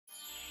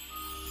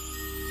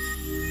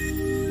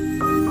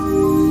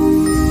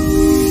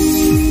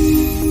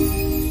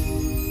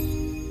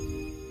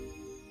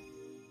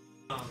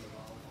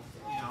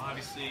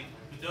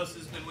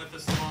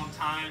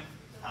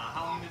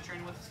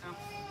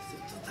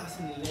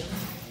2011.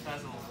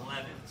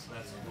 2011, so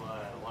that's what,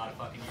 a lot of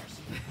fucking years.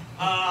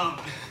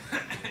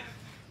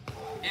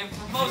 And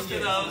for most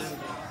of those,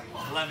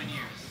 11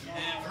 years.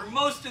 And for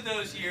most of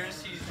those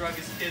years, he's drug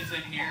his kids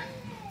in here.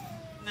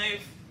 And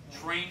they've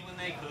trained when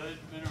they could,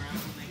 been around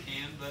when they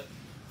can, but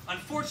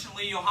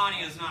unfortunately,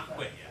 Yohani has not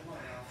quit yet.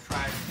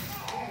 Tried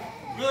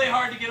really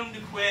hard to get him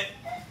to quit,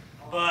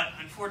 but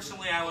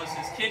unfortunately, I was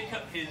his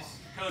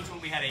coach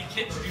when we had a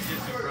kids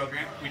jiu-jitsu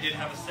program. We did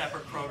have a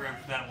separate program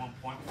for that at one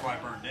point before I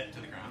burned it to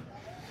the ground.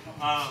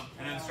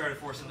 And then started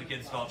forcing the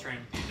kids to all train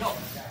with the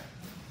adults.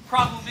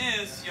 Problem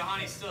is,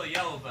 Yohani's still a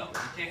yellow belt.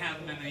 You can't have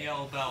him in a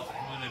yellow belt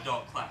in an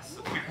adult class.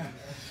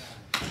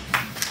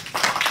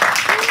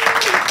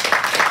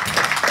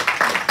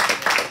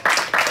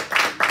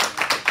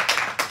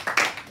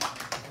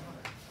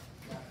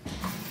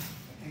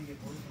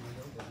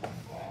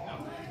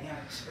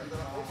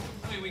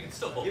 I mean, we can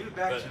still hold it,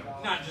 but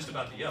not just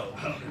about the yellow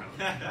belt.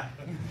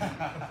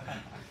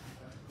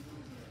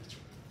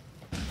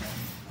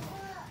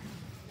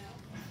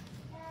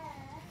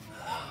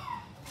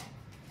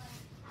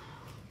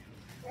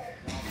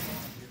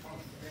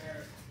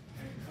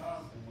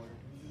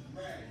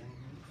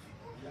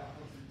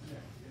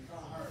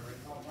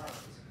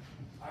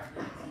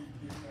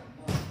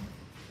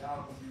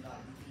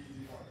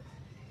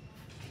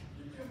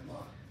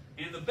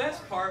 And the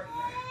best part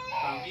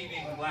about me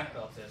being a black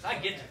belt is I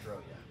get to throw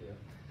you. Yeah.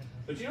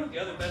 But you know what the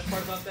other best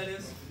part about that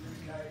is?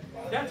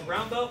 That's a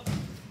brown belt,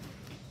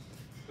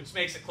 which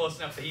makes it close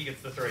enough that he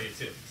gets to throw you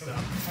too. So,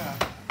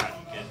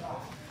 I'm kidding.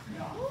 All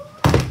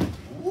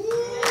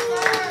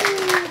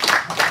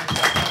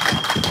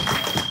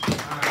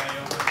right,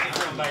 yo, get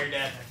thrown by your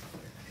dad.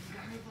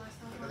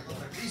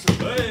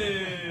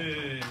 Hey.